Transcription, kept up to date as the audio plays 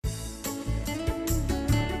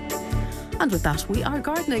And with that, we are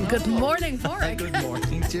gardening. Good morning, Warwick. Good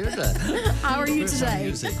morning, Deirdre. How are you Where's today? Our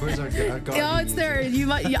music? Where's our gardening? Yeah, it's there. You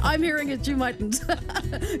might. Yeah, I'm hearing it. You mightn't.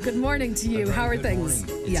 Good morning to you. How are Good things?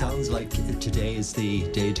 morning. It sounds like today is the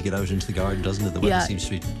day to get out into the garden, doesn't it? The weather seems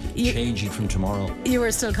to be changing from tomorrow. You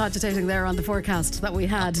were still cogitating there on the forecast that we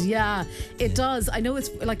had. Yeah, it does. I know it's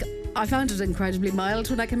like, I found it incredibly mild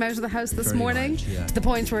when I came out of the house this Very morning, mild, yeah. to the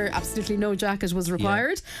point where absolutely no jacket was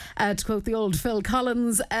required, to quote the old Phil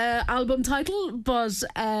Collins album title. But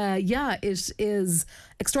it is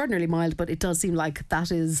extraordinarily mild, but it does seem like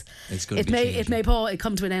that is It's going it to be changing. it may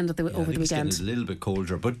come to an end over the It's weekend. getting a little bit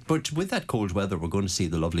colder, but with that cold weather, we're going to see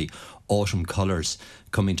the lovely autumn colours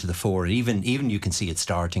coming to the fore. And even you can see it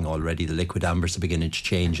starting already. The liquid ambers are beginning to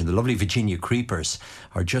change, and the lovely Virginia creepers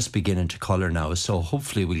are just beginning to colour now. So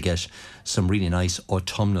hopefully we'll get some really nice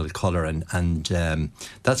autumnal colour, and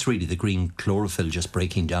that's really the green chlorophyll just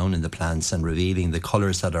breaking down in the plants and revealing the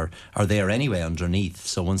colours that are there anyway underneath.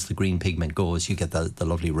 So once the green pigment goes, you get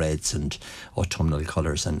the lovely reds and autumnal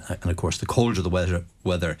colours, and of course the colder the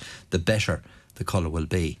weather, the better the colour will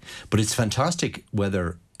be. But it's fantastic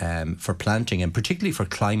weather for planting, and particularly for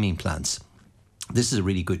climbing plants. This is a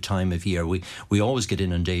really good time of year. We always get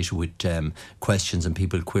inundated with questions and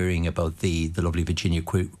people querying about the lovely Virginia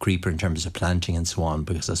creeper in terms of planting and so on,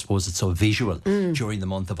 because I suppose it's so visual during the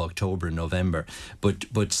month of October and November.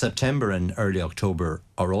 But September and early October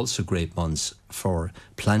are also great months for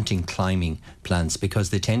planting climbing plants, because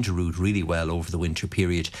they tend to root really well over the winter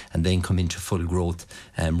period and then come into full growth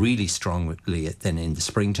really strongly then in the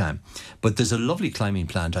springtime. But there's a lovely climbing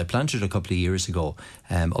plant I planted a couple of years ago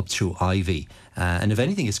up through ivy, and if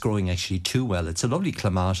anything it's growing actually too well. It's a lovely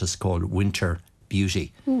clematis called Winter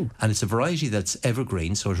Beauty, and it's a variety that's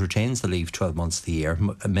evergreen, so it retains the leaf 12 months of the year.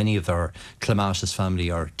 Many of our clematis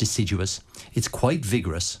family are deciduous. It's quite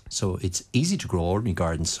vigorous, so it's easy to grow ordinary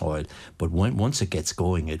garden soil, but once it gets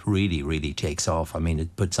going, it really, really takes off. I mean,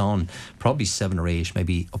 it puts on probably 7 or 8,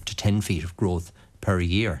 maybe up to 10 feet of growth per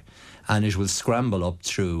year, and it will scramble up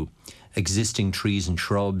through existing trees and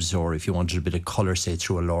shrubs, or if you wanted a bit of colour, say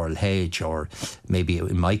through a laurel hedge, or maybe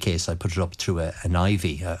in my case I put it up through an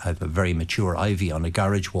ivy. I have a very mature ivy on a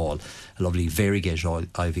garage wall, a lovely variegated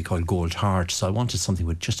ivy called Gold Heart, so I wanted something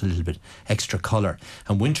with just a little bit extra colour.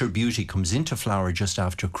 And Winter Beauty comes into flower just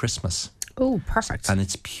after Christmas. Oh, perfect. And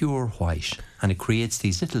it's pure white, and it creates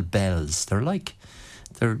these little bells.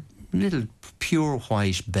 They're little pure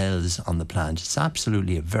white bells on the plant. It's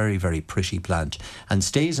absolutely a very, very pretty plant, and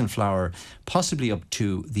stays in flower possibly up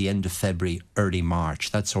to the end of February, early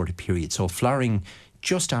March, that sort of period. So flowering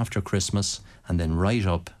just after Christmas and then right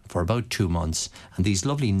up for about 2 months, and these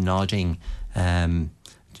lovely nodding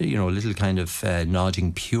little kind of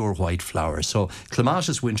nodding pure white flowers. So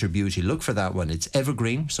Clematis Winter Beauty, look for that one. It's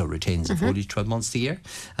evergreen, so retains the foliage 12 months of the year,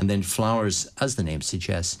 and then flowers, as the name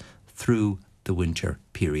suggests, through the winter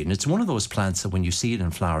period. And it's one of those plants that when you see it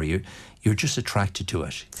in flower, you're just attracted to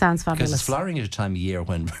it. Sounds fabulous. Because it's flowering at a time of year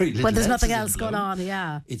when very little When there's nothing is in else bloom. going on,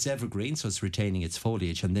 yeah. It's evergreen, so it's retaining its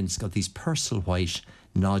foliage, and then it's got these pearl white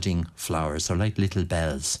nodding flowers. They're like little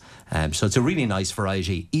bells. So it's a really nice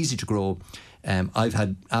variety, easy to grow. I've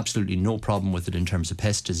had absolutely no problem with it in terms of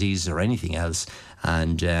pest disease or anything else,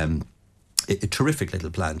 and a terrific little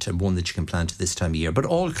plant, and one that you can plant at this time of year. But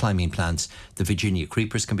all climbing plants, the Virginia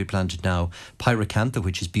creepers can be planted now. Pyracantha,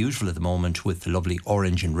 which is beautiful at the moment with the lovely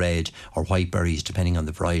orange and red or white berries, depending on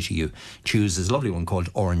the variety you choose. There's a lovely one called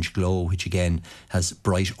Orange Glow, which again has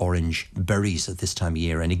bright orange berries at this time of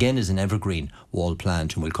year, and again is an evergreen wall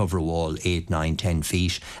plant and will cover a wall 8, 9, 10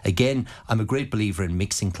 feet. Again, I'm a great believer in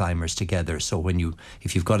mixing climbers together. So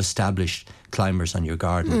if you've got established climbers on your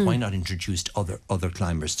garden, why not introduce other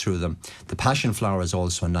climbers through them? The passion flower is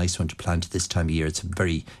also a nice one to plant at this time of year. It's a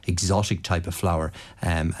very exotic type of flower,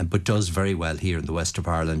 but does very well here in the west of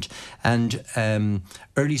Ireland. And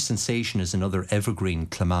Early Sensation is another evergreen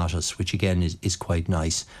clematis, which again is quite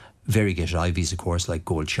nice. Variegated ivies, of course, like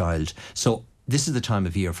Gold Child. So this is the time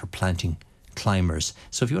of year for planting climbers.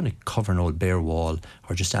 So if you want to cover an old bare wall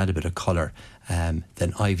or just add a bit of colour,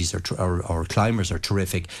 then ivies or climbers are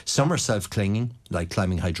terrific. Some are self-clinging, like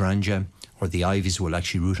climbing hydrangea, or the ivies will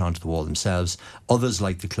actually root onto the wall themselves. Others,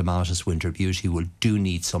 like the Clematis Winter Beauty, do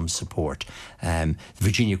need some support. The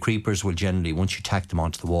Virginia creepers will generally, once you tack them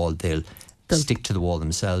onto the wall, they'll stick to the wall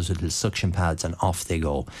themselves with little suction pads, and off they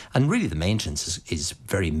go. And really the maintenance is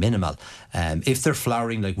very minimal. If they're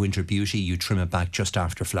flowering like Winter Beauty, you trim it back just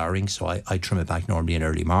after flowering. So I trim it back normally in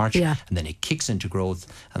early March, yeah. and then it kicks into growth,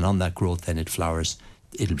 and on that growth then it flowers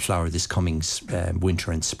it'll flower this coming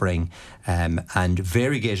winter and spring. And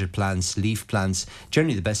variegated plants, leaf plants,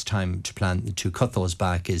 generally the best time to cut those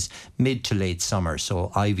back is mid to late summer.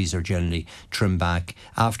 So ivies are generally trimmed back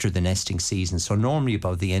after the nesting season. So normally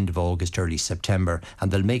about the end of August, early September,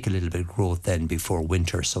 and they'll make a little bit of growth then before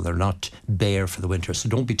winter. So they're not bare for the winter. So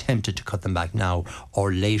don't be tempted to cut them back now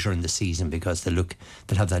or later in the season, because they'll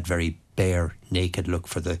have that very bare, naked look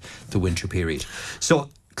for the winter period. So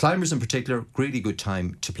climbers in particular, really good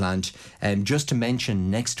time to plant. Just to mention,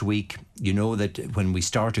 next week, you know that when we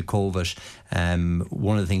started COVID,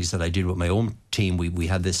 one of the things that I did with my own team, we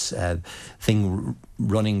had this thing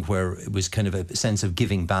running where it was kind of a sense of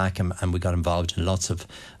giving back, and we got involved in lots of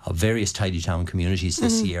various tidy town communities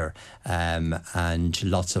this year, and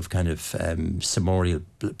lots of kind of summorial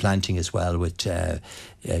planting as well with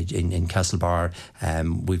in Castlebar.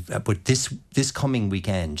 But this coming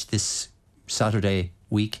weekend, this Saturday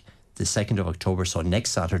week, the 2nd of October, so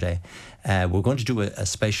next Saturday, we're going to do a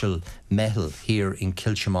special metal here in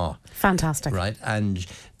Kilchamaugh. Fantastic. Right, and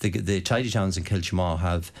the Tidy Towns in Kilchamaugh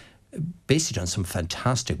have basically done some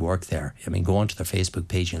fantastic work there. I mean, go onto their Facebook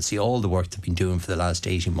page and you'll see all the work they've been doing for the last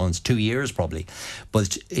 18 months, 2 years probably.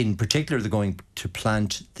 But in particular, they're going to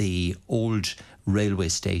plant the old railway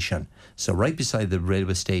station. So right beside the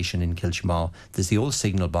railway station in Kilchamaugh, there's the old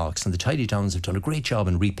signal box, and the Tidy Towns have done a great job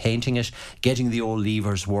in repainting it, getting the old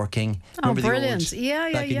levers working. Remember brilliant.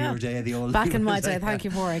 Back in your day, the old back levers, in my day, thank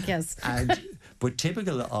you for it, yes. But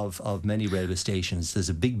typical of many railway stations, there's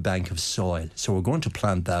a big bank of soil. So we're going to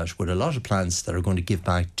plant that with a lot of plants that are going to give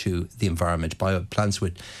back to the environment, plants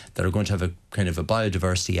that are going to have a kind of a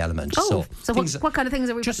biodiversity element. So what kind of things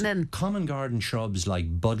are we putting in? Common garden shrubs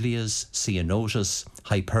like budlias, ceanothus,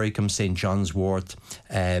 hypericum, St. John's wort,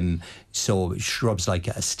 so shrubs like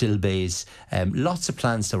stilbays, lots of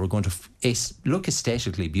plants that were going to look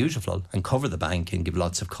aesthetically beautiful and cover the bank and give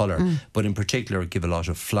lots of colour, but in particular give a lot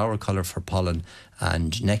of flower colour for pollen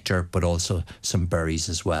and nectar, but also some berries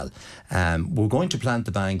as well. We're going to plant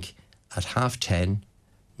the bank at 10:30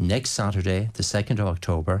 next Saturday, the 2nd of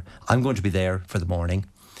October. I'm going to be there for the morning.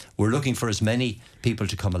 We're looking for as many people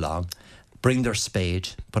to come along, bring their spade,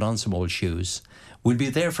 put on some old shoes. We'll be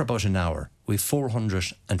there for about an hour. We've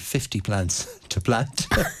 450 plants to plant.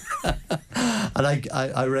 And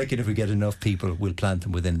I reckon if we get enough people, we'll plant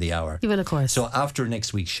them within the hour. You will, of course. So after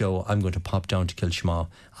next week's show, I'm going to pop down to Kilchamaugh.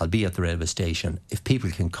 I'll be at the railway station. If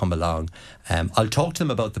people can come along, I'll talk to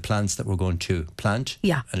them about the plants that we're going to plant.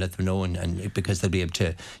 Yeah. And let them know, and because they'll be able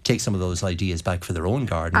to take some of those ideas back for their own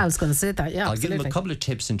garden. I was going to say that, yeah. I'll give them a couple of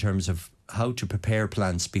tips in terms of how to prepare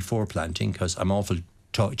plants before planting, because I'm awful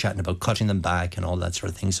chatting about cutting them back and all that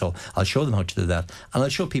sort of thing. So I'll show them how to do that, and I'll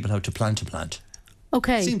show people how to plant a plant.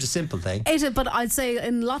 Okay. Seems a simple thing. But I'd say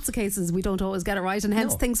in lots of cases we don't always get it right, and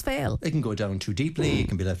hence things fail. It can go down too deeply, it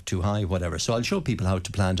can be left too high, whatever. So I'll show people how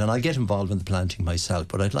to plant, and I'll get involved in the planting myself,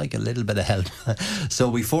 but I'd like a little bit of help. So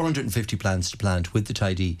we've 450 plants to plant with the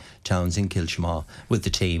Tidy Towns in Kilchamaugh, with the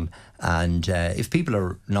team. And if people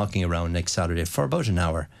are knocking around next Saturday for about an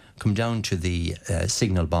hour, come down to the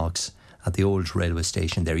signal box at the old railway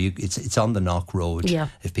station there. It's on the Knock Road. Yeah.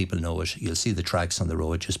 If people know it, you'll see the tracks on the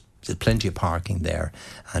road. There's plenty of parking there.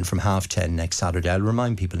 And from 10:30 next Saturday, I'll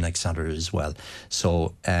remind people next Saturday as well.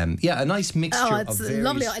 So, a nice mixture of various...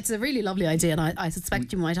 lovely. It's a really lovely idea, and I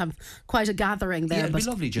suspect you might have quite a gathering there. Yeah, it'd be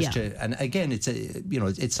lovely just to... And again,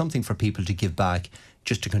 it's something for people to give back,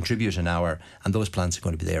 just to contribute an hour, and those plants are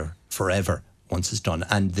going to be there forever once it's done.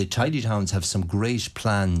 And the Tidy Towns have some great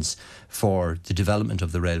plans for the development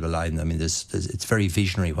of the railway line. I mean, it's very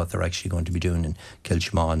visionary what they're actually going to be doing in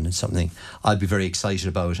Kilchamaugh, and it's something I'd be very excited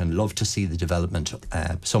about and love to see the development.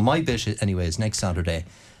 So my bit, anyway, is next Saturday,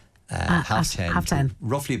 10:30,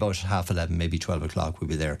 roughly about 11:30, maybe 12 o'clock. We'll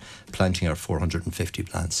be there planting our 450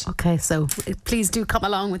 plants. Okay, so please do come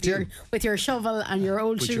along with your shovel and your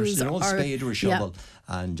old shoes, an old spade or a shovel. Yeah.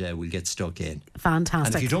 And we'll get stuck in. Fantastic.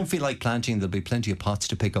 And if you don't feel like planting, there'll be plenty of pots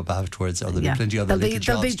to pick up afterwards, or there'll be plenty of other little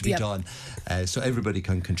jobs to be done. So everybody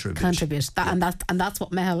can contribute. And that's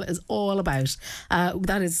what Mel is all about.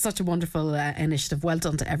 That is such a wonderful initiative. Well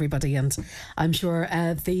done to everybody, and I'm sure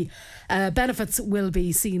the benefits will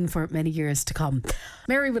be seen for many years to come.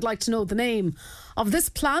 Mary would like to know the name of this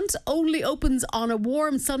plant. Only opens on a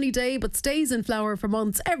warm sunny day but stays in flower for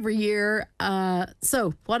months every year.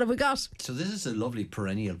 So what have we got? So this is a lovely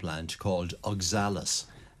perennial plant called Oxalis.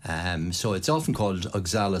 So it's often called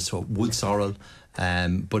Oxalis or wood sorrel,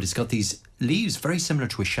 but it's got these leaves very similar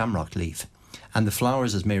to a shamrock leaf, and the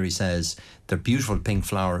flowers, as Mary says, they're beautiful pink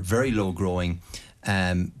flower, very low growing,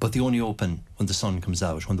 but they only open when the sun comes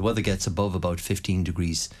out, when the weather gets above about 15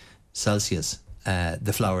 degrees Celsius.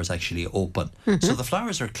 the flowers actually open. So the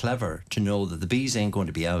flowers are clever to know that the bees ain't going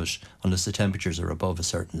to be out unless the temperatures are above a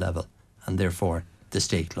certain level, and therefore they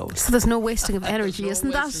stay closed. So there's no wasting of energy, No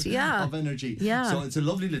isn't that? wasting Yeah. of energy. Yeah. So it's a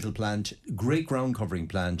lovely little plant, great ground covering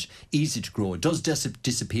plant, easy to grow. It does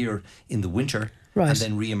disappear in the winter. Right. And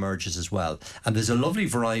then re-emerges as well. And there's a lovely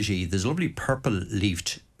variety, there's a lovely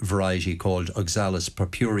purple-leafed variety called Oxalis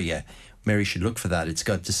purpurea. Mary should look for that. It's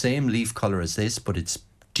got the same leaf colour as this, but it's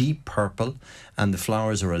deep purple, and the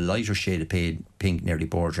flowers are a lighter shade of pink, nearly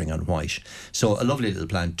bordering on white. So a lovely little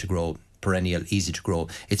plant to grow, perennial, easy to grow.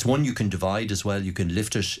 It's one you can divide as well. You can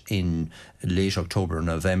lift it in late October or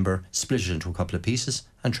November, split it into a couple of pieces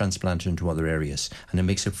and transplant it into other areas, and it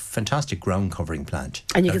makes a fantastic ground covering plant.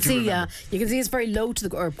 And you can see it's very low to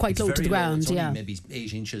the, or quite low to the ground. It's only maybe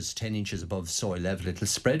 8 inches, 10 inches above soil level. It'll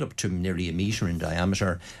spread up to nearly a metre in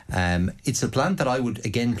diameter. It's a plant that I would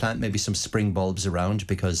again plant maybe some spring bulbs around,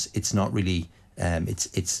 because it's not really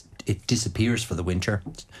it disappears for the winter.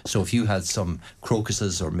 So if you had some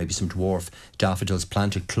crocuses or maybe some dwarf daffodils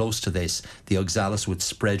planted close to this, the oxalis would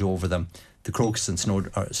spread over them. The crocus and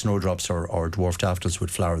snowdrops or dwarf daffodils would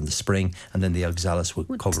flower in the spring, and then the oxalis would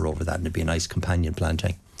cover over that, and it'd be a nice companion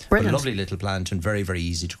planting. Brilliant. A lovely little plant and very, very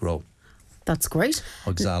easy to grow. That's great.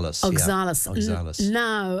 Oxalis. Oxalis. Yeah. Oxalis.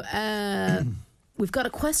 Now, we've got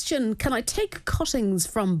a question. Can I take cuttings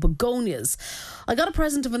from begonias? I got a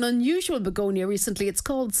present of an unusual begonia recently. It's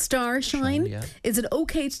called Starshine. Yeah. Is it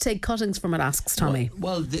okay to take cuttings from it, asks Tommy?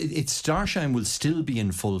 Well, its Starshine will still be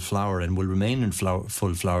in full flower and will remain in full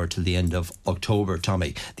flower till the end of October,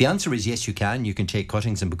 Tommy. The answer is yes, you can. You can take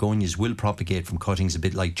cuttings, and begonias will propagate from cuttings a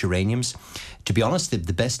bit like geraniums. To be honest,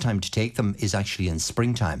 the best time to take them is actually in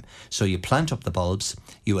springtime. So you plant up the bulbs,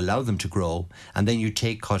 you allow them to grow, and then you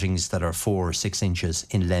take cuttings that are 4 or 6 inches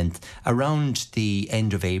in length. Around the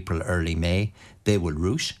end of April, early May, they will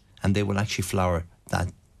root, and they will actually flower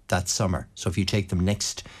that summer. So if you take them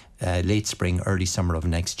next late spring, early summer of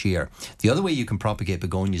next year. The other way you can propagate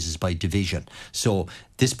begonias is by division. So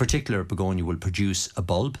this particular begonia will produce a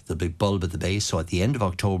bulb, the big bulb at the base. So at the end of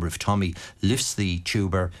October, if Tommy lifts the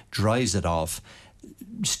tuber, dries it off,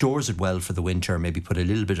 stores it well for the winter, maybe put a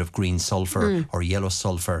little bit of green sulphur or yellow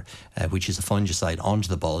sulphur, which is a fungicide, onto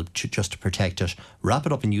the bulb just to protect it, wrap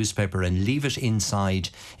it up in newspaper and leave it inside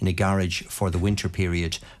in a garage for the winter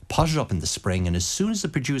period, pot it up in the spring, and as soon as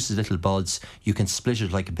it produces little buds, you can split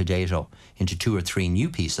it like a potato into 2 or 3 new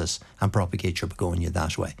pieces and propagate your begonia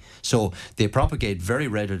that way. So they propagate very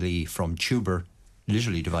readily from tuber,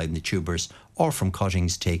 literally dividing the tubers, or from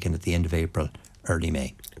cuttings taken at the end of April, early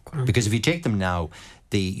May. Because if you take them now,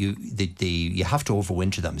 you have to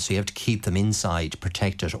overwinter them, so you have to keep them inside,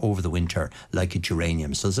 protect it over the winter like a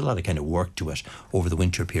geranium. So there's a lot of kind of work to it over the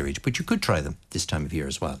winter period, but you could try them this time of year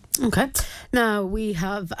as well. Okay. Now we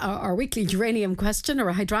have our weekly geranium question, or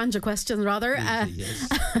a hydrangea question rather. Yes.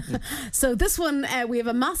 So this one, we have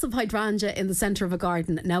a massive hydrangea in the centre of a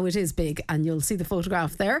garden. Now it is big, and you'll see the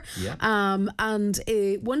photograph there. Yeah. And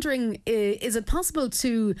wondering, is it possible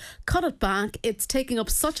to cut it back? It's taking up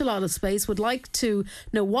such a lot of space. Would like to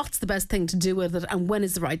know what's the best thing to do with it, and when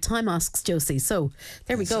is the right time, asks Josie. So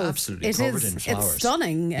there we go. Absolutely covered in flowers. It's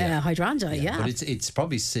stunning hydrangea. Yeah. But it's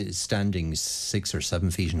probably standing 6 or 7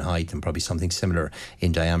 feet in height, and probably something similar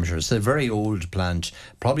in diameter. It's a very old plant,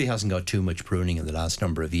 probably hasn't got too much pruning in the last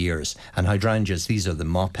number of years. And hydrangeas, these are the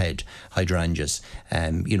mop head hydrangeas.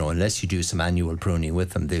 Unless you do some annual pruning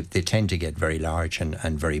with them, they tend to get very large and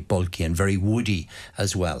very bulky and very woody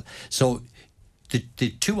as well. So the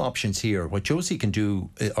two options here, what Josie can do,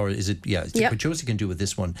 what Josie can do with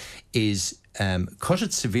this one is cut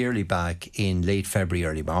it severely back in late February,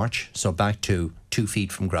 early March, so back to 2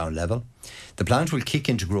 feet from ground level. The plant will kick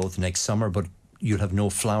into growth next summer, but you'll have no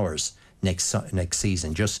flowers next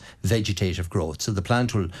season, just vegetative growth. So the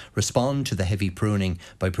plant will respond to the heavy pruning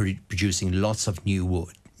by producing lots of new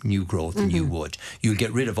growth, new wood. You'll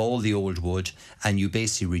get rid of all the old wood, and you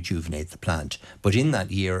basically rejuvenate the plant. But in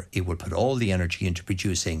that year, it will put all the energy into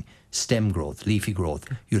producing stem growth, leafy growth.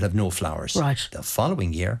 You'll have no flowers. Right. The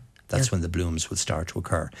following year, that's when the blooms will start to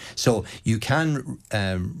occur. So you can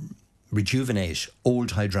rejuvenate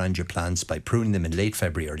old hydrangea plants by pruning them in late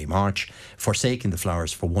February, early March, forsaking the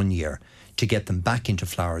flowers for 1 year to get them back into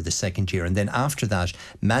flower the second year. And then after that,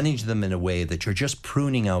 manage them in a way that you're just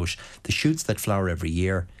pruning out the shoots that flower every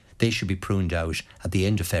year. They should be pruned out at the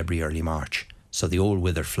end of February, early March. So the old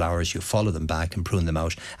withered flowers, you follow them back and prune them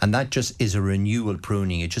out. And that just is a renewal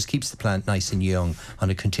pruning. It just keeps the plant nice and young on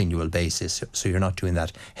a continual basis. So you're not doing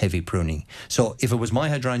that heavy pruning. So if it was my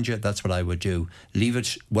hydrangea, that's what I would do. Leave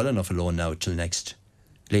it well enough alone now till next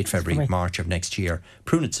late February, March of next year.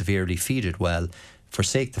 Prune it severely, feed it well.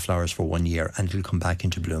 forsake the flowers for 1 year, and it'll come back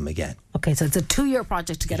into bloom again. Okay, so it's a 2-year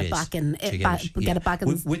project to get it back in. Get it back in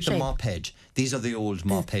with shape. the mop head. These are the old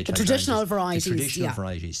mop head. The traditional varieties. The traditional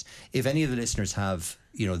varieties. If any of the listeners have,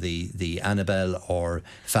 the Annabelle or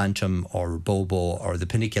Phantom or Bobo or the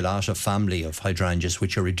Paniculata family of hydrangeas,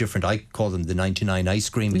 which are a different, I call them the 99 ice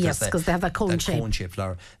cream, because they have that cone-shaped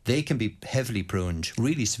flower. They can be heavily pruned,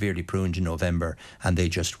 really severely pruned in November, and they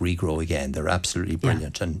just regrow again. They're absolutely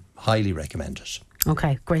brilliant and highly recommended.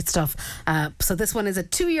 Okay, great stuff. So this one is a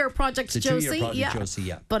 2-year project, Josie. It's a 2-year project, Josie,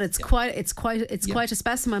 yeah. But it's quite a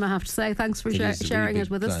specimen, I have to say. Thanks for sharing it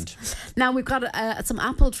with us. Now we've got some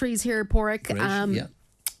apple trees here, Pádraig.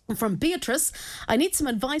 From Beatrice, I need some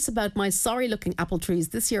advice about my sorry looking apple trees.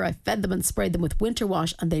 This year I fed them and sprayed them with winter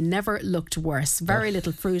wash and they never looked worse. Very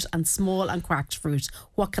little fruit and small and cracked fruit.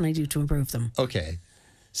 What can I do to improve them? Okay.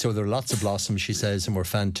 So there are lots of blossoms, she says, and were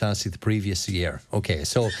fantastic the previous year. Okay,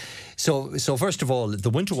 so first of all, the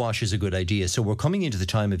winter wash is a good idea. So we're coming into the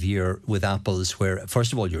time of year with apples where,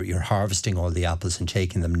 first of all, you're harvesting all the apples and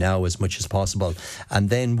taking them now as much as possible. And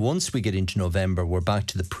then once we get into November, we're back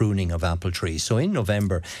to the pruning of apple trees. So in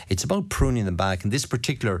November, it's about pruning them back. And this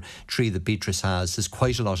particular tree that Beatrice has, there's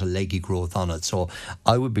quite a lot of leggy growth on it. So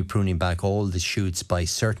I would be pruning back all the shoots by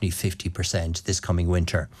certainly 50% this coming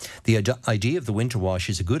winter. The idea of the winter wash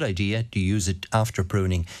is a good idea to use it after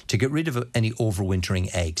pruning to get rid of any overwintering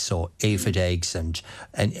eggs. So aphid eggs and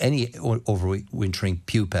any overwintering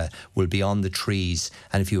pupa will be on the trees,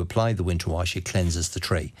 and if you apply the winter wash, it cleanses the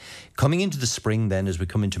tree. Coming into the spring then, as we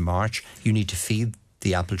come into March, you need to feed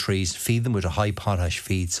the apple trees, feed them with a high potash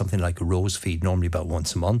feed, something like a rose feed, normally about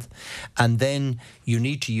once a month. And then you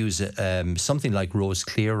need to use something like Rose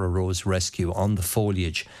Clear or Rose Rescue on the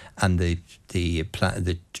foliage and the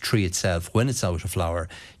tree itself when it's out of flower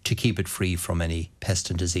to keep it free from any pest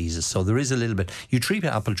and diseases. So there is a little bit, you treat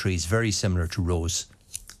apple trees very similar to rose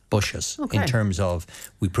bushes in terms of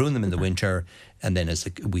we prune them in the winter, and then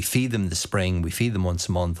we feed them in the spring, we feed them once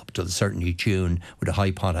a month up to certainly June with a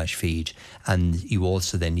high potash feed, and you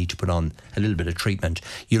also then need to put on a little bit of treatment.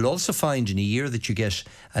 You'll also find in a year that you get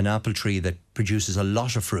an apple tree that produces a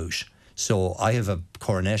lot of fruit. So I have a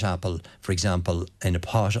coronet apple, for example, in a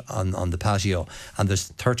pot on the patio, and there's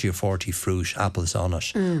 30 or 40 fruit apples on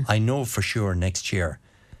it. I know for sure next year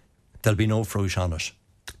there'll be no fruit on it.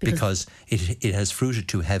 Because it has fruited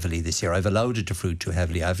too heavily this year. I've allowed it to fruit too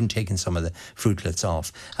heavily. I haven't taken some of the fruitlets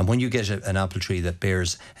off. And when you get an apple tree that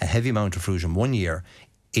bears a heavy amount of fruit in 1 year,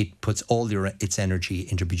 it puts all its energy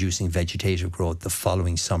into producing vegetative growth the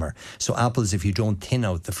following summer. So apples, if you don't thin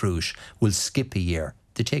out the fruit, will skip a year.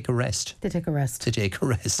 They take a rest.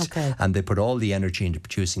 Okay. And they put all the energy into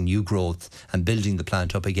producing new growth and building the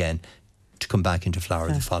plant up again to come back into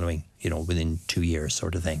flower the following, within 2 years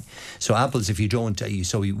sort of thing. So apples, if you don't,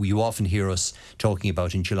 you often hear us talking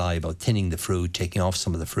about in July about thinning the fruit, taking off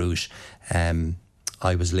some of the fruit.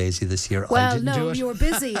 I was lazy this year. Well, I didn't do it. You were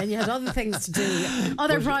busy and you had other things to do,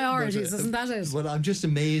 other priorities, isn't that it? Well, I'm just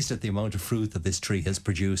amazed at the amount of fruit that this tree has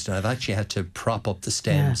produced, and I've actually had to prop up the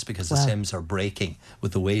stems because the stems are breaking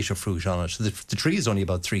with the weight of fruit on it. So the tree is only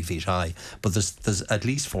about 3 feet high, but there's at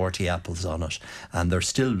least 40 apples on it, and they're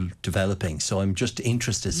still developing. So I'm just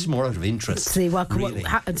interested. It's more out of interest. To see what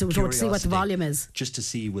the volume is. Just to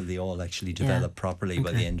see will they all actually develop properly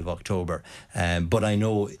by the end of October. But I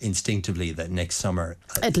know instinctively that next summer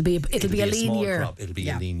it'll be a lean year. Crop. It'll be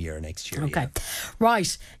a lean year next year. Okay,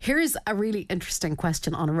 right. Here's a really interesting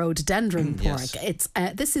question on a rhododendron, Pádraig. It's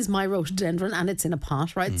this is my rhododendron, and it's in a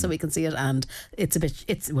pot, right? So we can see it, and it's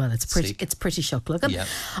pretty shook looking.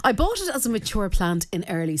 I bought it as a mature plant in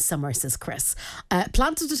early summer, says Chris.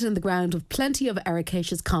 Planted it in the ground with plenty of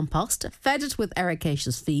ericaceous compost, fed it with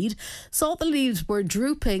ericaceous feed, saw the leaves were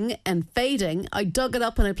drooping and fading. I dug it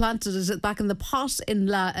up and I planted it back in the pot in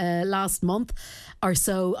last month or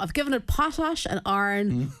so. I've given it potash and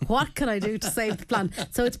iron. What can I do to save the plant?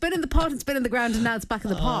 So it's been in the pot, it's been in the ground, and now it's back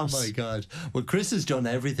in the pot. Oh my God! Well, Chris has done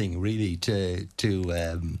everything really to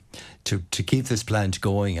keep this plant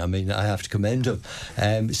going. I mean, I have to commend him.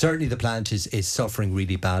 Certainly, the plant is suffering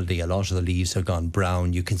really badly. A lot of the leaves have gone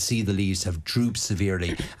brown. You can see the leaves have drooped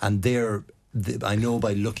severely, and I know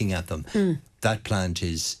by looking at them, that plant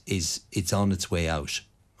it's on its way out.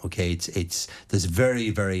 Okay, there's very,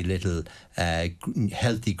 very little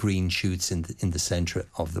healthy green shoots in the centre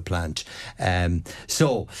of the plant.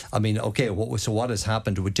 So I mean, okay, what has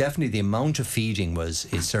happened? Well, definitely the amount of feeding is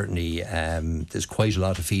certainly there's quite a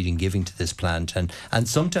lot of feeding giving to this plant, and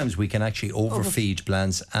sometimes we can actually overfeed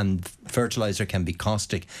plants, and fertilizer can be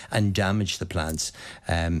caustic and damage the plants.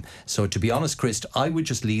 So to be honest, Chris, I would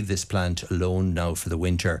just leave this plant alone now for the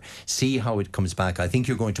winter. See how it comes back. I think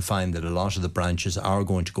you're going to find that a lot of the branches are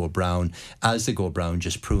going to go brown. As they go brown,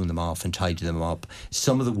 just prune them off and tidy them up.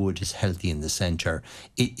 Some of the wood is healthy in the centre.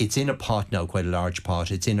 It's in a pot now, quite a large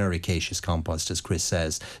pot. It's in ericaceous compost, as Chris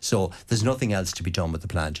says. So there's nothing else to be done with the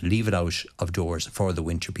plant. Leave it out of doors for the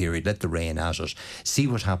winter period. Let the rain at it. See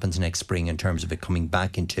what happens next spring in terms of it coming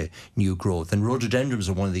back into new growth. And rhododendrons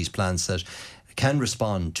are one of these plants that can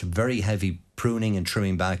respond to very heavy pruning and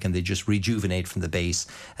trimming back, and they just rejuvenate from the base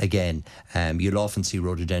again. You'll often see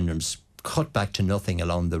rhododendrons cut back to nothing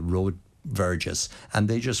along the road verges, and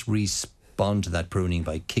they just respond to that pruning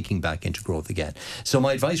by kicking back into growth again. So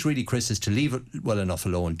my advice really, Chris, is to leave it well enough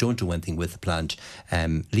alone. Don't do anything with the plant.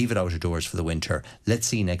 Leave it out of doors for the winter. Let's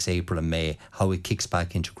see next April and May how it kicks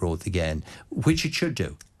back into growth again, which it should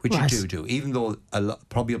do. Which right. You do, even though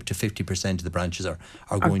probably up to 50% of the branches are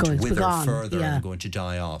going to wither further and going to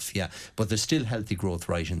die off. Yeah, but there's still healthy growth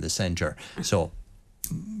right in the centre. So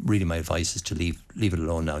really my advice is to leave it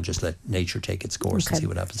alone now and just let nature take its course and see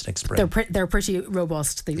what happens next spring. They're pretty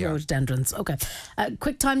robust, the rhododendrons. Okay,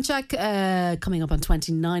 quick time check, coming up on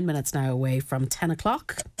 29 minutes now away from 10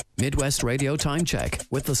 o'clock. Midwest Radio Time Check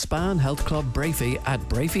with the Spa and Health Club Brafey at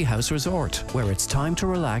Brafey House Resort, where it's time to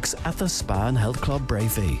relax at the Spa and Health Club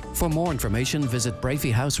Brafey. For more information, visit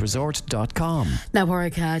brafeyhouseresort.com. Now,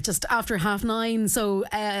 Warwick, just after 9:30, so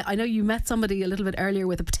I know you met somebody a little bit earlier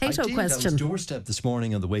with a potato question. I was doorstep this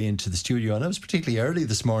morning on the way into the studio, and I was particularly early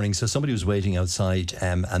this morning, so somebody was waiting outside,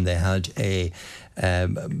 and they had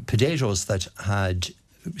potatoes that had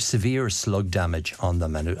severe slug damage on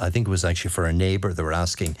them, and I think it was actually for a neighbour. They were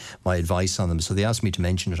asking my advice on them, so they asked me to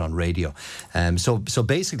mention it on radio. So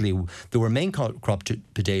basically there were main crop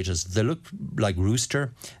potatoes. They looked like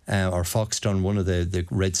Rooster or Foxton, one of the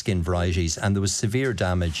red skin varieties, and there was severe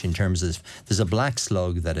damage in terms of there's a black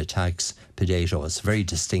slug that attacks potatoes, very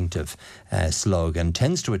distinctive slug, and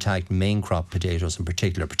tends to attack main crop potatoes in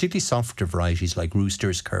particular, particularly softer varieties like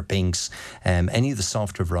Roosters, Kerr Pinks. Any of the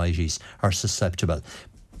softer varieties are susceptible.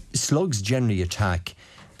 Slugs generally attack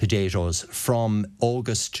potatoes from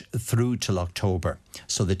August through till October,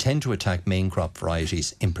 so they tend to attack main crop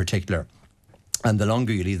varieties in particular. And the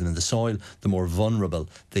longer you leave them in the soil, the more vulnerable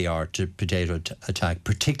they are to potato attack,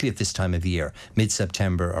 particularly at this time of year.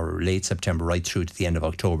 Mid-September or late September right through to the end of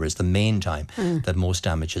October is the main time that most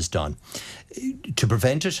damage is done. To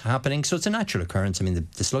prevent it happening, so it's a natural occurrence. I mean,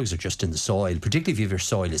 the slugs are just in the soil, particularly if your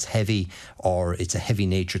soil is heavy or it's a heavy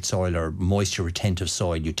natured soil or moisture retentive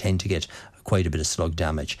soil, you tend to get quite a bit of slug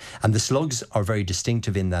damage. And the slugs are very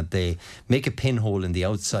distinctive in that they make a pinhole in the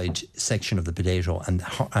outside section of the potato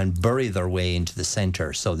and bury their way into the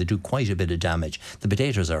centre, so they do quite a bit of damage. The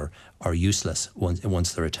potatoes are useless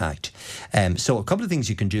once they're attacked. So a couple of things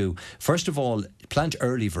you can do. First of all, plant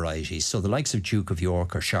early varieties, so the likes of Duke of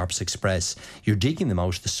York or Sharps Express. You're digging them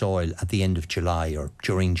out of the soil at the end of July or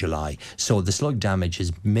during July, so the slug damage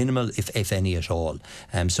is minimal, if any at all.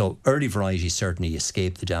 So early varieties certainly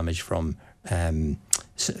escape the damage from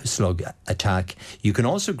slug attack. You can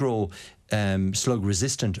also grow slug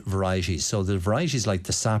resistant varieties, so the varieties like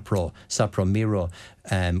the Sapro Miro,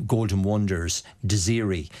 Golden Wonders,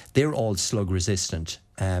 Desiree, they're all slug resistant,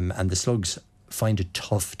 and the slugs find it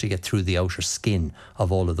tough to get through the outer skin of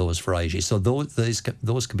all of those varieties, so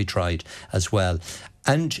those can be tried as well.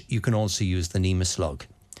 And you can also use the Nema slug.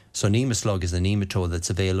 So Nema slug is the nematode that's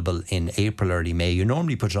available in April, early May. You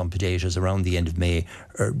normally put it on potatoes around the end of May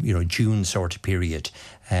or June sort of period,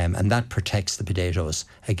 and that protects the potatoes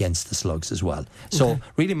against the slugs as well. So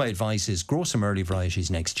really my advice is grow some early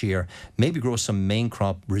varieties next year, maybe grow some main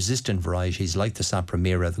crop resistant varieties like the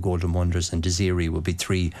Sapramira, the Golden Wonders and Desiree would be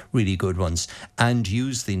 3 really good ones, and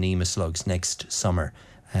use the Nema slugs next summer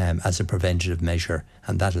as a preventative measure,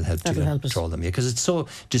 and that'll help to control them. Because it's so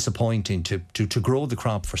disappointing to grow the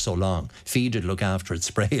crop for so long, feed it, look after it,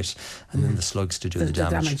 spray it, and then the slugs to do the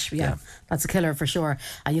damage. Yeah, that's a killer for sure.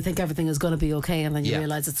 And you think everything is going to be okay, and then you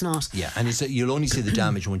realise it's not. Yeah, and you'll only see the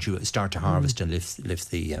damage once you start to harvest and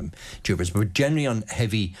lift the tubers. But generally on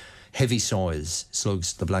heavy soils,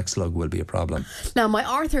 slugs, the black slug will be a problem. Now, my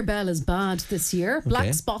Arthur Bell is bad this year.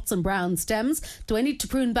 Black spots and brown stems. Do I need to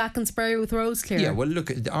prune back and spray with Rose Clear? Yeah, well, look,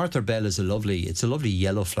 the Arthur Bell is a lovely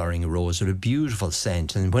yellow flowering rose with a beautiful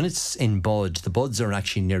scent. And when it's in bud, the buds are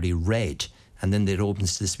actually nearly red. and then it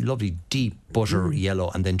opens to this lovely deep butter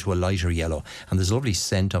yellow, and then to a lighter yellow, and there's a lovely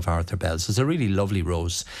scent of Arthur Bell. So it's a really lovely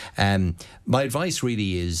rose. My advice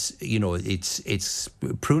really is, it's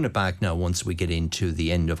prune it back now once we get into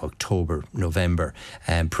the end of October, November,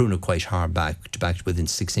 and prune it quite hard back to within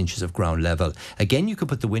 6 inches of ground level. Again, you could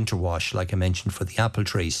put the winter wash, like I mentioned, for the apple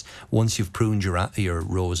trees once you've pruned your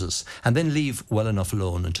roses, and then leave well enough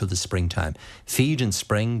alone until the springtime. Feed in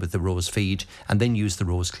spring with the rose feed, and then use the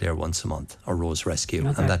rose clear once a month, or rose rescue,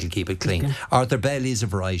 and that'll keep it clean. Okay. Arthur Bell is a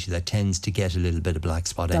variety that tends to get a little bit of black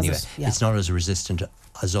spot anyway. It's not as resistant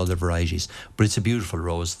as other varieties, but it's a beautiful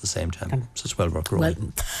rose at the same time, so it's well worth growing.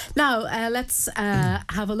 Well, now let's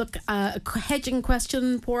have a look at a hedging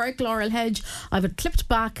question. Porrick Laurel hedge, I have it clipped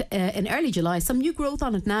back in early July, some new growth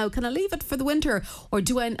on it now. Can I leave it for the winter, or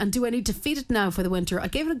do I need to feed it now for the winter? I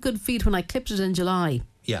gave it a good feed when I clipped it in July.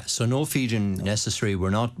 Yeah, so no feeding necessary. We're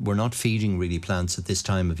not feeding really plants at this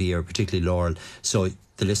time of year, particularly laurel. So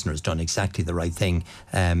the listener has done exactly the right thing.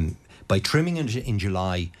 By trimming it in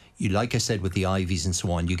July, you, like I said, with the ivies and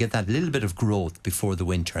so on, you get that little bit of growth before the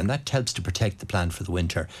winter, and that helps to protect the plant for the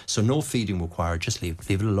winter. So no feeding required. Just leave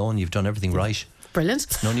it alone. You've done everything right.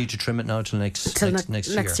 Brilliant. No need to trim it now till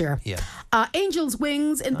next year. Yeah. Angel's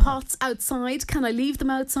wings in pots outside. Can I leave them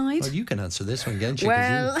outside? Well, you can answer this one, can't you?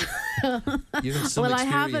 Well, you have some I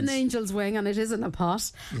have an angel's wing, and it is in a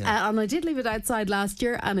pot. And I did leave it outside last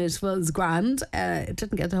year, and it was grand. It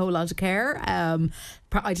didn't get a whole lot of care.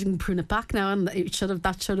 I didn't prune it back now, and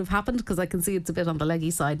that should have happened, because I can see it's a bit on the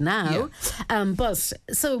leggy side now. But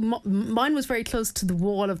so mine was very close to the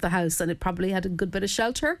wall of the house, and it probably had a good bit of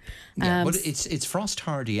shelter. But it's frost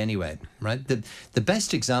hardy anyway, right? The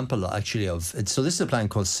best example actually so this is a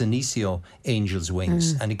plant called Senecio Angel's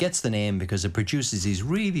Wings, and it gets the name because it produces these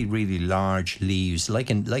really, really large leaves,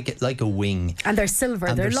 like a wing, and they're silver.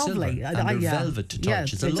 And they're lovely, and they're velvet to touch. Yeah,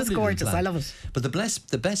 it's they're just gorgeous. I love it. But the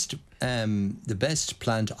best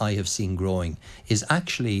plant I have seen growing is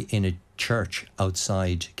actually in a church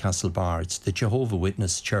outside Castlebar. It's the Jehovah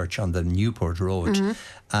Witness Church on the Newport Road,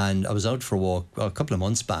 and I was out for a walk a couple of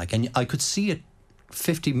months back, and I could see it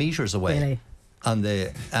 50 metres away. Really? And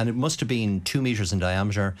it must have been 2 metres in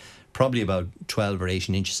diameter, probably about 12 or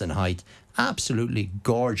 18 inches in height. Absolutely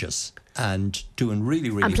gorgeous, and doing really,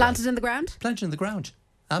 really And planted in the ground? Planted in the ground.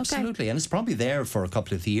 Absolutely. Okay. And it's probably there for a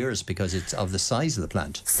couple of years because it's of the size of the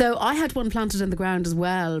plant. So I had one planted in the ground as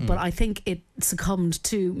well, but I think it succumbed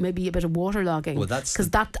to maybe a bit of waterlogging. Well,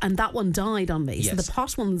 that one died on me. Yes. So the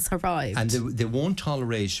pot one survived. And they won't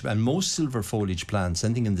tolerate, and most silver foliage plants,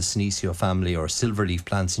 anything in the Senecio family or silverleaf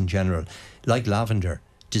plants in general, like lavender,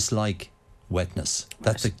 dislike wetness.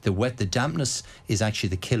 Right. The dampness is actually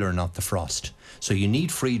the killer, not the frost. So you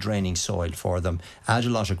need free draining soil for them. Add a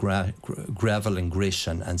lot of gravel and grit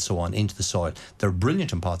and so on into the soil. They're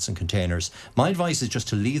brilliant in pots and containers. My advice is just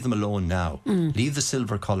to leave them alone now. Leave the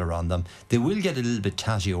silver colour on them. They will get a little bit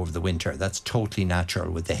tatty over the winter. That's totally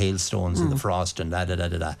natural with the hailstones and the frost and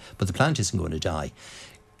da-da-da-da-da. But the plant isn't going to die.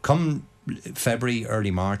 Come February,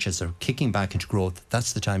 early March, as they're kicking back into growth,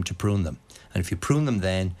 that's the time to prune them. And if you prune them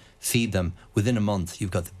then, feed them, within a month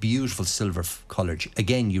you've got the beautiful silver colour.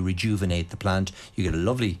 Again, you rejuvenate the plant, you get a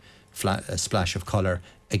lovely splash of colour.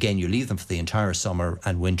 Again, you leave them for the entire summer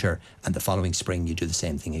and winter, and the following spring you do the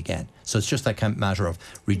same thing again. So it's just that kind of matter of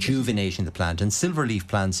rejuvenating the plant. And silver leaf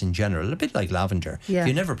plants in general, a bit like lavender. If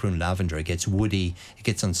you never prune lavender, it gets woody, it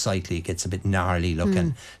gets unsightly, it gets a bit gnarly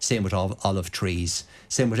looking. Same with olive trees,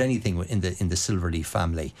 same with anything in the silver leaf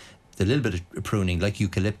family. The little bit of pruning, like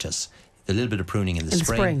eucalyptus, the little bit of pruning in the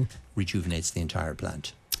spring rejuvenates the entire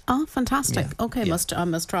plant. Oh, fantastic. Okay, I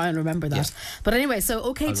must try and remember that. Yeah. But anyway, so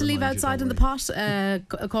I'll to leave outside in the pot,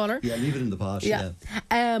 caller? Yeah, leave it in the pot, yeah.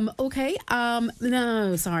 Okay,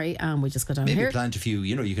 no, sorry, we just got down Maybe here. Maybe plant a few,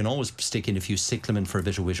 you can always stick in a few cyclamen for a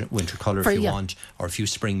bit of winter colour if you want, or a few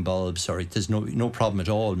spring bulbs, or there's no problem at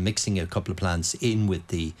all mixing a couple of plants in with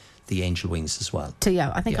the angel wings as well. So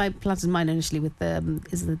I think I planted mine initially with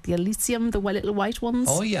is it the Elysium, the little white ones?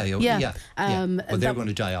 Oh yeah. Well, they're going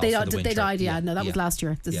to die off. They died. No, that was last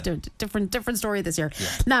year. This is a different story this year. Yeah.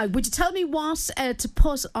 Now, would you tell me what to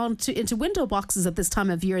put into window boxes at this time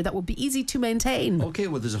of year that would be easy to maintain? Okay,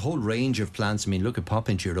 well, there's a whole range of plants. I mean, pop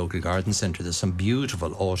into your local garden centre. There's some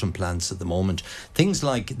beautiful autumn plants at the moment. Things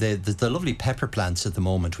like the lovely pepper plants at the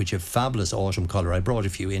moment, which have fabulous autumn colour. I brought a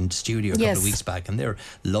few in studio a couple of weeks back, and they're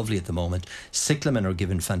lovely. lovely at the moment. Cyclamen are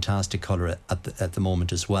giving fantastic colour at the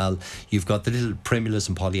moment as well. You've got the little primulas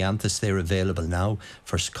and polyanthus, they're available now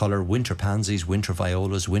for colour. Winter pansies, winter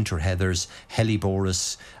violas, winter heathers,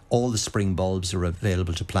 helleborus. All the spring bulbs are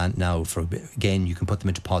available to plant now. Again, you can put them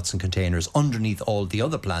into pots and containers underneath all the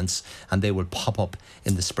other plants, and they will pop up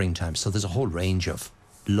in the springtime. So there's a whole range of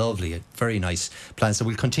lovely, very nice plants that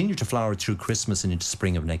will continue to flower through Christmas and into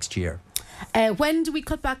spring of next year. When do we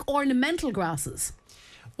cut back ornamental grasses?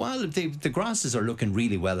 Well, the grasses are looking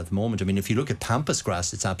really well at the moment. I mean, if you look at pampas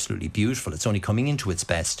grass, it's absolutely beautiful. It's only coming into its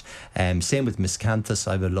best. Same with miscanthus.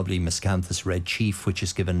 I have a lovely miscanthus red chief, which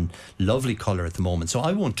is given lovely colour at the moment. So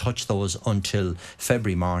I won't touch those until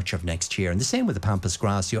February, March of next year. And the same with the pampas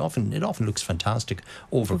grass. It often looks fantastic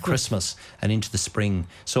over Christmas and into the spring.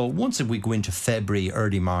 So once we go into February,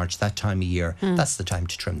 early March, that time of year, that's the time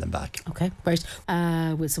to trim them back. Okay, great.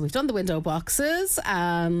 So we've done the window boxes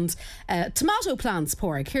and tomato plants,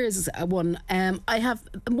 Porrick. Here's one. I'm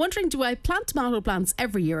wondering, do I plant tomato plants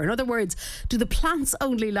every year? In other words, do the plants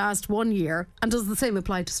only last 1 year? And does the same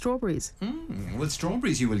apply to strawberries? Well,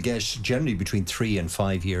 strawberries you will get generally between 3 and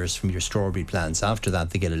 5 years from your strawberry plants. After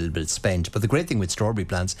that, they get a little bit spent. But the great thing with strawberry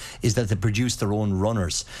plants is that they produce their own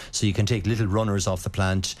runners. So you can take little runners off the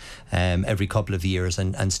plant every couple of years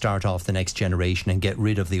and start off the next generation and get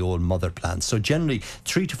rid of the old mother plants. So generally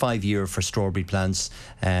 3 to 5 years for strawberry plants,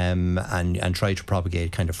 and try to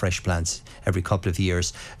propagate kind of fresh plants every couple of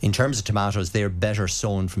years. In terms of tomatoes, they're better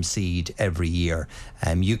sown from seed every year.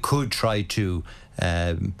 You could try to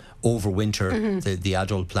overwinter the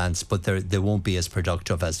adult plants, but they won't be as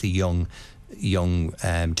productive as the young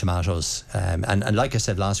tomatoes. And like I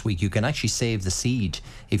said last week, you can actually save the seed.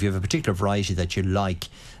 If you have a particular variety that you like,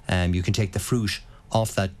 you can take the fruit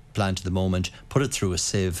off that plant at the moment, put it through a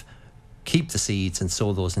sieve, keep the seeds and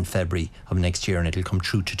sow those in February of next year, and it'll come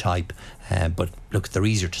true to type. But look, they're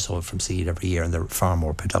easier to sow from seed every year, and they're far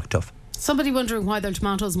more productive. Somebody wondering why their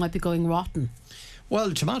tomatoes might be going rotten.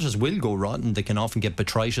 Well, tomatoes will go rotten. They can often get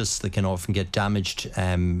botrytis. They can often get damaged.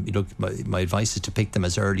 My advice is to pick them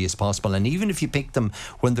as early as possible. And even if you pick them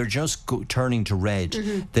when they're just turning to red,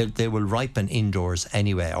 they will ripen indoors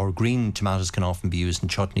anyway. Or green tomatoes can often be used in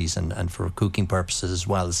chutneys and for cooking purposes as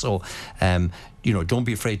well. So, don't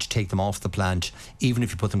be afraid to take them off the plant. Even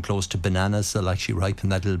if you put them close to bananas, they'll actually ripen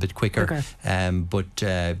that a little bit quicker. Okay. But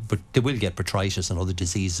they will get botrytis and other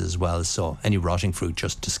diseases as well. So any rotting fruit,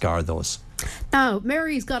 just discard those. Now,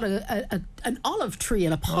 Mary's got an olive tree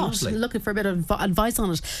in a pot and looking for a bit of advice on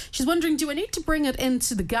it. She's wondering, do I need to bring it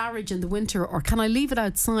into the garage in the winter, or can I leave it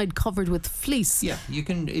outside covered with fleece? Yeah, you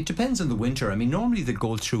can. It depends on the winter. I mean, normally they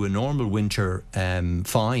go through a normal winter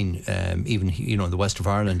fine, even in the west of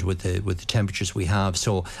Ireland with the temperatures we have.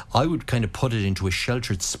 So I would kind of put it into a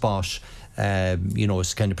sheltered spot.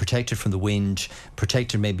 It's kind of protected from the wind,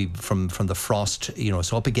 protected maybe from the frost,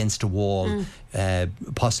 so up against a wall,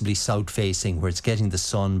 possibly south facing where it's getting the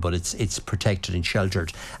sun, but it's protected and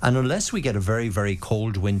sheltered. And unless we get a very, very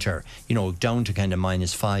cold winter, down to kind of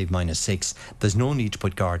 -5, -6, there's no need to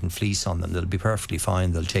put garden fleece on them. They'll be perfectly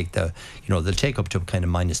fine. They'll take they'll take up to kind of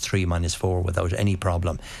 -3, -4 without any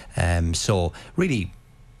problem. So really,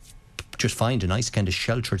 just find a nice kind of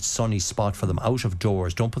sheltered sunny spot for them out of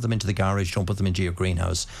doors. Don't put them into the garage, don't put them into your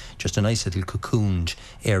greenhouse. Just a nice little cocooned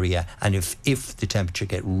area. And if the temperature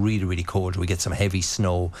get really, really cold, we get some heavy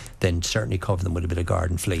snow, then certainly cover them with a bit of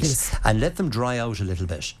garden fleece. And let them dry out a little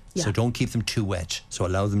bit. Yeah. So don't keep them too wet. So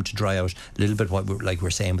allow them to dry out a little bit, like we're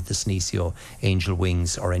saying with the Senecio, angel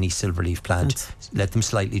wings, or any silverleaf plant. Let them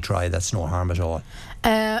slightly dry. That's no harm at all.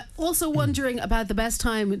 Also wondering about the best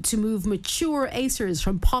time to move mature acers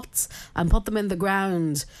from pots and put them in the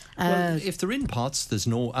ground. Well, if they're in pots, there's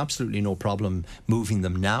absolutely no problem moving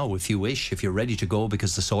them now if you wish, if you're ready to go,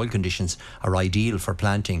 because the soil conditions are ideal for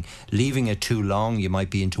planting. Leaving it too long, you might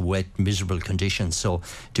be into wet, miserable conditions. So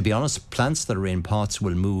to be honest, plants that are in pots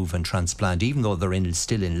will move and transplant. Even though they're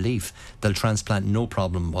still in leaf, they'll transplant no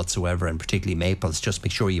problem whatsoever, and particularly maples. Just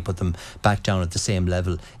make sure you put them back down at the same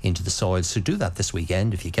level into the soil. So do that this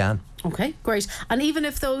weekend if you can. Okay, great. And even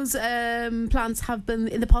if those plants have been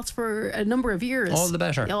in the pots for a number of years, all the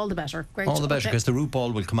better. All the better. Great. All the better, because the root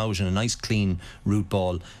ball will come out in a nice clean root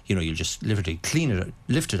ball. You'll just literally clean it,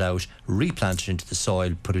 lift it out, replant it into the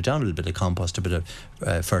soil, put it down a little bit of compost, a bit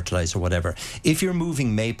of fertilizer, whatever. If you're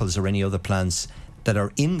moving maples or any other plants that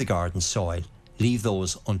are in the garden soil, leave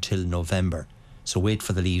those until November. So wait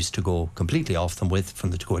for the leaves to go completely off them,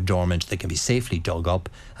 to go dormant. They can be safely dug up,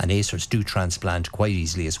 and acers do transplant quite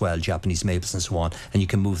easily as well, Japanese maples and so on, and you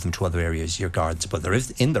can move them to other areas of your gardens. But they're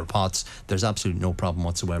in their pots, there's absolutely no problem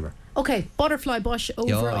whatsoever. Okay, butterfly bush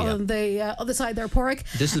over on the other side there, Porrick.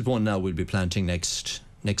 This is one now we'll be planting next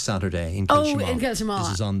next Saturday in Oh, Kilshamar. in Kilshamar.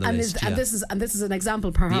 This is on the and list. and this is an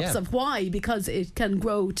example perhaps Yeah. of why, because it can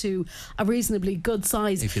grow to a reasonably good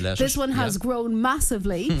size. If you let this it, one has yeah. grown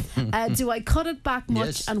massively. Do I cut it back much,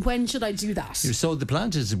 Yes. and when should I do that? So the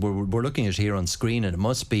plant is, we're looking at here on screen, and it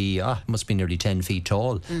must be nearly 10 feet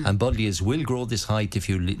tall. And Buddleias will grow this height if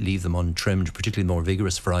you leave them untrimmed, particularly more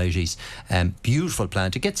vigorous varieties. Beautiful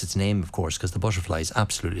plant. It gets its name, of course, because the butterflies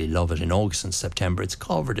absolutely love it. In August and September, it's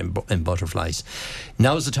covered in butterflies.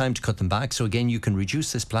 Now's the time to cut them back. So again, you can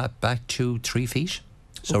reduce this plant back to 3 feet.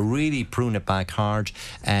 So really prune it back hard.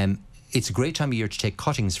 It's a great time of year to take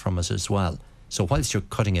cuttings from us as well. So whilst you're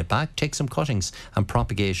cutting it back, take some cuttings and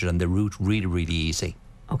propagate it, and they root really, really easy.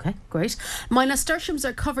 Okay, great. My nasturtiums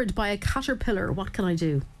are covered by a caterpillar. What can I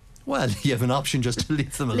do? Well, you have an option just to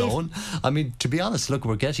leave them alone. I mean, to be honest, look,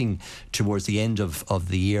 we're getting towards the end of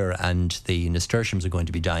the year, and the nasturtiums are going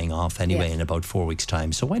to be dying off anyway in about 4 weeks'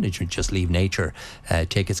 time. So why don't you just leave nature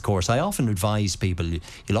take its course? I often advise people,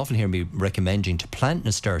 you'll often hear me recommending to plant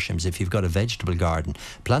nasturtiums if you've got a vegetable garden.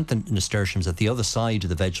 Plant the nasturtiums at the other side of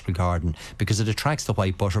the vegetable garden, because it attracts the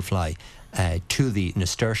white butterfly to the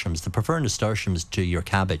nasturtiums. They prefer nasturtiums to your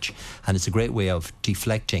cabbage, and it's a great way of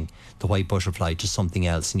deflecting the white butterfly to something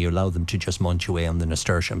else, and you allow them to just munch away on the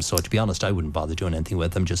nasturtiums. So to be honest, I wouldn't bother doing anything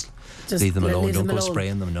with them. Just leave them alone. Don't go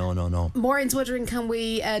spraying them. No. Maureen's wondering, can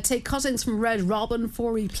we take cuttings from red robin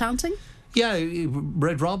for replanting? Yeah,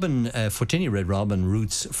 red robin, Photinia red robin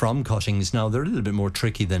roots from cuttings. Now, they're a little bit more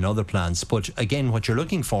tricky than other plants, but again, what you're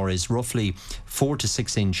looking for is roughly 4 to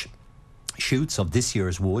 6 inch shoots of this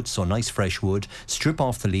year's wood, so nice fresh wood. Strip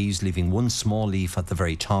off the leaves, leaving one small leaf at the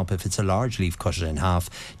very top. If it's a large leaf, cut it in half.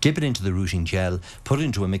 Dip it into the rooting gel, put it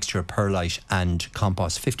into a mixture of perlite and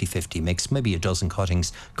compost, 50-50 mix, maybe a dozen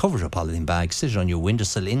cuttings. Cover it in a polythene bag, sit it on your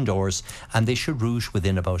windowsill indoors, and they should root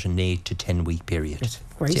within about an 8 to 10 week period.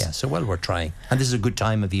 Great. Yeah, so well worth trying. And this is a good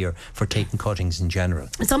time of year for taking cuttings in general.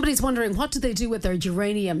 Somebody's wondering, what do they do with their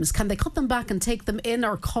geraniums? Can they cut them back and take them in,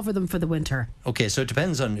 or cover them for the winter? Okay, so it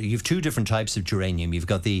depends on, you've two different types of geranium. You've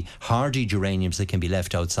got the hardy geraniums that can be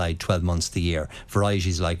left outside 12 months of the year.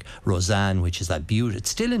 Varieties like Roseanne, which is that beauty.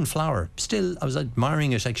 It's still in flower. Still, I was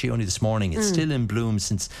admiring it actually only this morning. It's still in bloom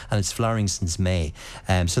and it's flowering since May.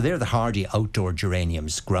 So they're the hardy outdoor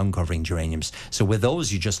geraniums, ground covering geraniums. So with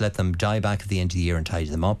those, you just let them die back at the end of the year and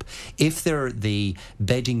tidy them up. If they're the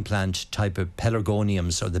bedding plant type of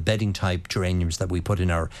pelargoniums, or the bedding type geraniums that we put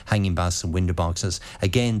in our hanging baskets and window boxes,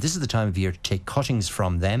 again, this is the time of year to take cuttings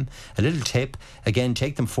from them. A little tip, again,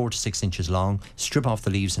 take them 4 to 6 inches long, strip off the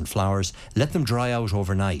leaves and flowers, let them dry out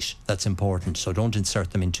overnight. That's important. So don't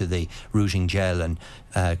insert them into the rooting gel and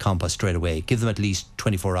compost straight away. Give them at least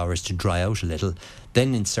 24 hours to dry out a little,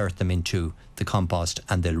 then insert them into the compost,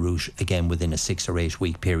 and they'll root again within a 6 or 8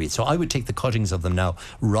 week period. So I would take the cuttings of them now,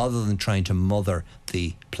 rather than trying to mother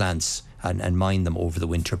the plants and mind them over the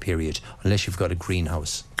winter period, unless you've got a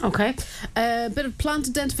greenhouse. Okay. A bit of plant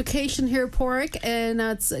identification here, Porrick, and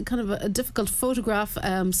it's kind of a difficult photograph,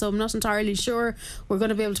 so I'm not entirely sure we're going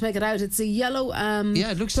to be able to make it out. It's a yellow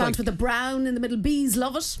it looks plant like, with a brown in the middle. Bees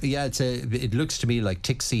love it. Yeah, it looks to me like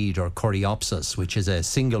tick seed or coreopsis, which is a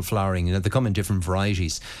single flowering. You know, they come in different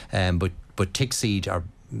varieties, but tick seed are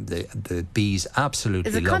the bees absolutely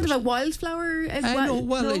love it. Is it kind of a wildflower?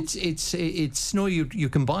 It's no. You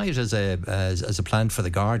can buy it as a plant for the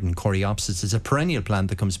garden. Coreopsis is a perennial plant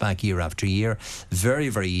that comes back year after year. Very,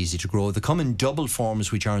 very easy to grow. They come in double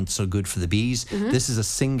forms, which aren't so good for the bees. This is a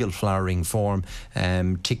single flowering form,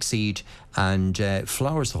 tick seed, and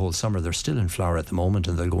flowers the whole summer. They're still in flower at the moment,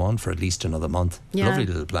 and they'll go on for at least another month. Yeah. Lovely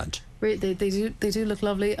little plant. They do look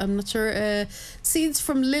lovely. I'm not sure. Seeds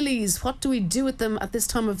from lilies, what do we do with them at this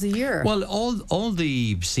time of the year? Well, all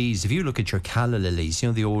the seeds, if you look at your calla lilies, you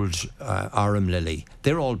know, the old arum lily,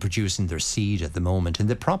 they're all producing their seed at the moment, and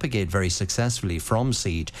they propagate very successfully from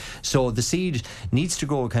seed. So the seed needs to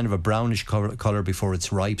grow kind of a brownish colour before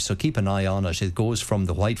it's ripe, so keep an eye on it. It goes from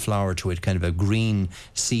the white flower to a kind of a green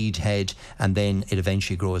seed head, and then it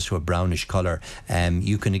eventually grows to a brownish colour.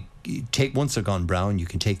 You can once they're gone brown, you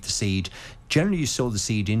can take the seed. Generally, you sow the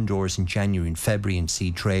seed indoors in January and February in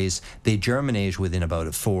seed trays. They germinate within about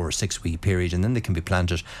a 4 or 6 week period, and then they can be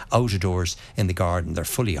planted out of doors in the garden. They're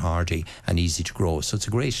fully hardy and easy to grow. So it's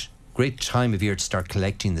a great time of year to start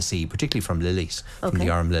collecting the seed, particularly from lilies, from the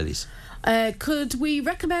arum lilies. Could you,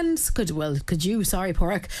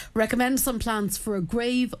 Porrick, recommend some plants for a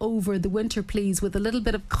grave over the winter, please, with a little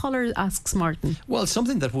bit of colour, asks Martin. Well,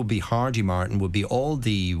 something that would be hardy, Martin, would be all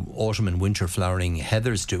the autumn and winter flowering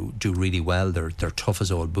heathers do really well. They're tough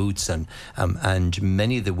as old boots, and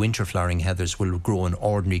many of the winter flowering heathers will grow in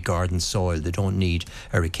ordinary garden soil. They don't need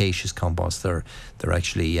ericaceous compost. They're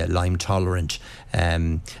actually lime tolerant.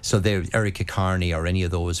 So they're Erica Carney or any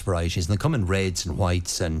of those varieties, and they come in reds and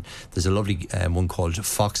whites. And there's a lovely one called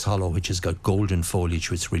Fox Hollow, which has got golden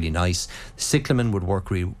foliage, which is really nice. Cyclamen would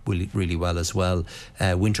work really well as well.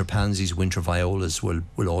 Winter pansies, winter violas will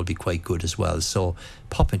all be quite good as well. So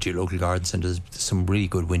pop into your local garden centre. There's some really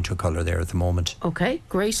good winter colour there at the moment. Okay,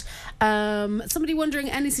 great. Somebody wondering,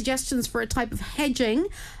 any suggestions for a type of hedging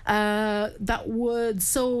that would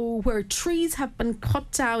sow where trees have been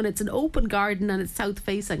cut down? It's an open garden and it's south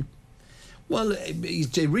facing. Well,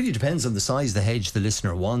 it really depends on the size of the hedge the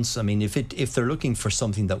listener wants. I mean, if they're looking for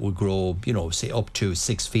something that would grow, say up to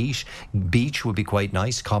 6 feet, beech would be quite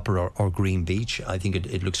nice, copper or green beech. I think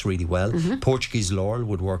it looks really well. Mm-hmm. Portuguese laurel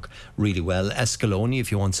would work really well. Escallonia,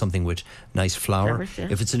 if you want something with nice flower. Yeah.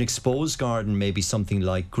 If it's an exposed garden, maybe something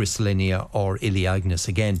like Griselinia or Iliagnus.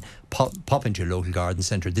 Again, pop into your local garden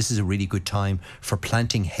centre. This is a really good time for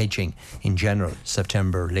planting hedging in general.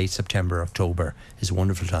 Late September, October is a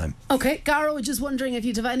wonderful time. Okay, Garo, just wondering if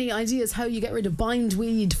you'd have any ideas how you get rid of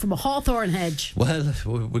bindweed from a hawthorn hedge. Well,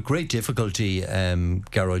 with great difficulty,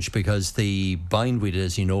 Garage, because the bindweed,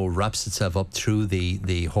 as you know, wraps itself up through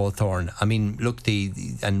the hawthorn. I mean, look,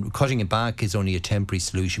 and cutting it back is only a temporary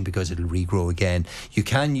solution because it'll regrow again. You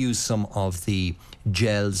can use some of the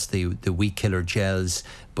gels, the weed killer gels,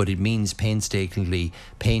 but it means painstakingly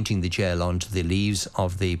painting the gel onto the leaves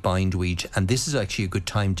of the bindweed, and this is actually a good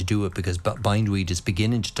time to do it because bindweed is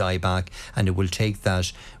beginning to die back, and it will take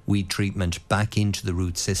that weed treatment back into the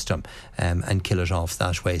root system and kill it off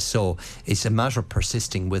that way. So it's a matter of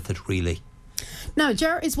persisting with it, really. Now,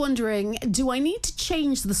 Ger is wondering, do I need to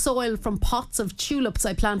change the soil from pots of tulips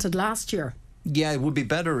I planted last year? Yeah, it would be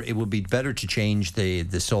better. It would be better to change the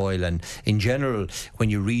soil, and in general, when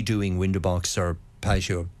you're redoing window box or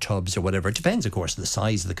patio tubs or whatever, it depends, of course, on the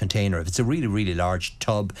size of the container. If it's a really, really large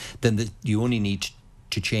tub, then you only need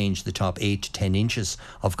to change the top 8 to 10 inches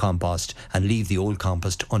of compost and leave the old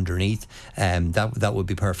compost underneath. That would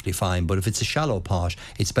be perfectly fine. But if it's a shallow pot,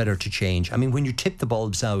 it's better to change. I mean, when you tip the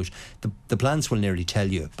bulbs out, the plants will nearly tell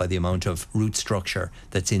you by the amount of root structure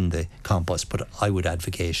that's in the compost, but I would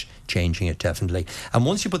advocate changing it, definitely. And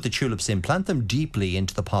once you put the tulips in, plant them deeply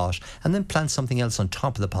into the pot and then plant something else on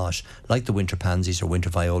top of the pot, like the winter pansies or winter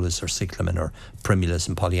violas or cyclamen or primulas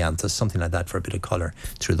and polyanthus, something like that, for a bit of colour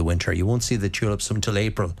through the winter. You won't see the tulips until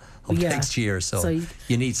April of next year, so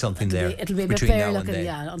you need something there. It'll be a bit between bare now looking, and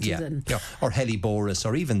then. until then. Yeah. Or Helleborus,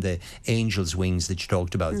 or even the angel's wings that you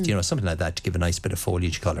talked about, something like that to give a nice bit of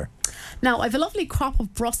foliage colour. Now, I've a lovely crop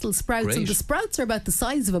of Brussels sprouts. Great. And the sprouts are about the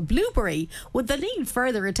size of a blueberry. Would they need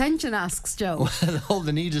further attention, asks Joe? Well, all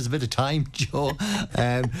they need is a bit of time, Joe.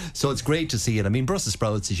 So it's great to see it. I mean, Brussels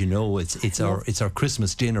sprouts, as you know, it's our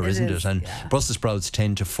Christmas dinner, isn't it? And Brussels sprouts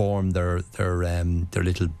tend to form their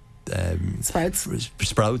little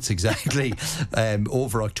sprouts exactly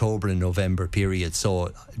over October and November period.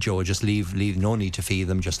 So Joe, just leave no need to feed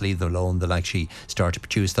them, just leave them alone. They'll actually start to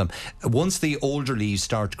produce them. Once the older leaves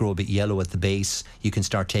start to grow a bit yellow at the base, you can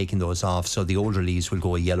start taking those off, so the older leaves will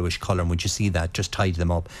go a yellowish colour, and when you see that, just tidy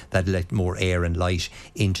them up. That'll let more air and light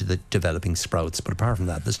into the developing sprouts, but apart from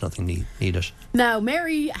that, there's nothing needed. Now,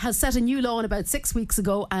 Mary has set a new lawn about 6 weeks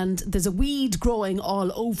ago, and there's a weed growing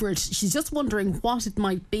all over it. She's just wondering what it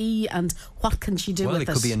might be and what can she do with it. Well,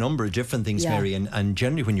 it could be a number of different things, Mary, and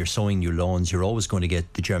generally when you're sowing new lawns, you're always going to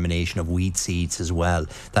get the germination of weed seeds as well.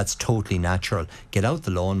 That's totally natural. Get out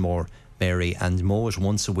the lawnmower, Mary, and mow it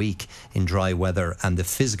once a week in dry weather, and the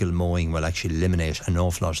physical mowing will actually eliminate an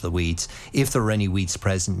awful lot of the weeds. If there are any weeds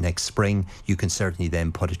present next spring, you can certainly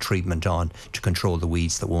then put a treatment on to control the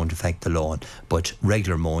weeds that won't affect the lawn. But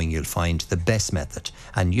regular mowing, you'll find the best method.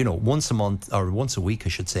 And once a month, or once a week I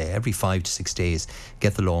should say, every 5 to 6 days,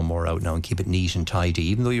 get the lawnmower out now and keep it neat and tidy.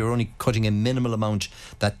 Even though you're only cutting a minimal amount,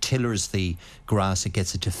 that tillers the grass, it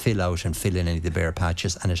gets it to fill out and fill in any of the bare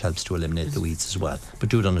patches, and it helps to eliminate the weeds as well. But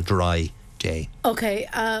do it on a dry day. Okay,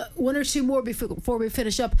 one or two more before we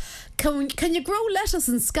finish up. Can you grow lettuce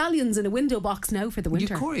and scallions in a window box now for the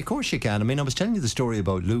winter? Of course you can. I mean, I was telling you the story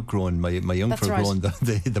about Luke growing, my young fella growing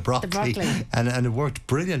the broccoli. And it worked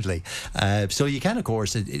brilliantly. So you can, of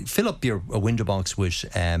course, fill up a window box with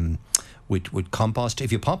compost.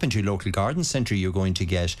 If you pop into your local garden centre, you're going to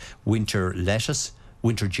get winter lettuce,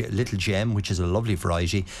 Little Gem, which is a lovely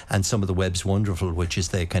variety, and some of the Webb's Wonderful, which is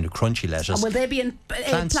the kind of crunchy lettuce. And will they be in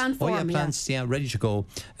plant form? Oh yeah, plants, ready to go.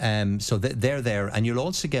 So they're there, and you'll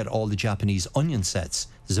also get all the Japanese onion sets.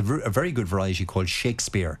 There's a very good variety called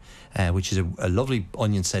Shakespeare, which is a lovely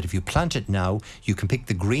onion set. If you plant it now, you can pick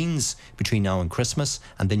the greens between now and Christmas,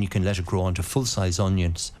 and then you can let it grow onto full-size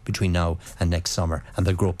onions between now and next summer, and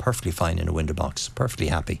they'll grow perfectly fine in a window box. Perfectly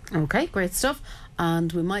happy. Okay, great stuff.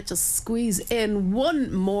 And we might just squeeze in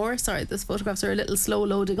one more. Sorry, these photographs are a little slow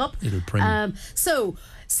loading up. Little prim. So,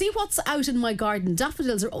 see what's out in my garden.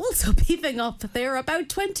 Daffodils are also beefing up. They're about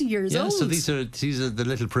 20 years old. Yeah, so these are the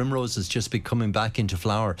little primroses just be coming back into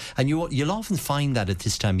flower. And you'll often find that at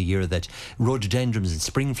this time of year that rhododendrons and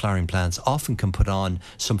spring flowering plants often can put on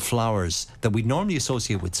some flowers that we'd normally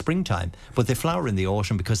associate with springtime, but they flower in the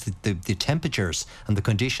autumn because the temperatures and the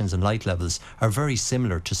conditions and light levels are very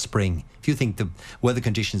similar to spring. If you think the weather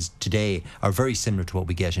conditions today are very similar to what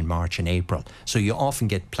we get in March and April, so you often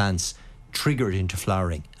get plants triggered into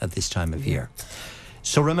flowering at this time of year.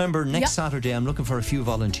 So remember, next Saturday I'm looking for a few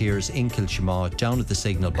volunteers in Kilshamaugh down at the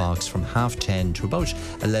signal box from 10:30 to about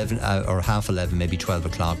 11 or 11:30, maybe 12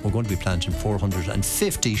 o'clock. We're going to be planting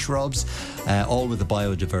 450 shrubs, all with a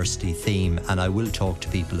biodiversity theme, and I will talk to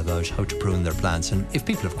people about how to prune their plants. And if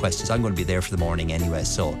people have questions, I'm going to be there for the morning anyway,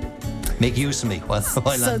 so make use of me while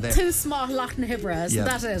I'm there. So two small Lochna Hibra, so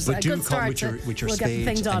that is but a do good start. with your we'll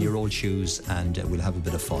spade and your old shoes, and we'll have a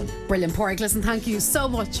bit of fun. Brilliant, Pádraig. Listen, thank you so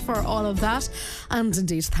much for all of that, and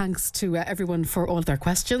indeed thanks to everyone for all their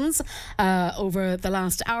questions over the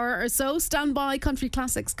last hour or so. Stand by, Country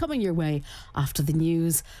Classics coming your way after the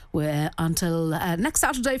news. Until next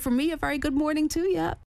Saturday, from me, a very good morning to you.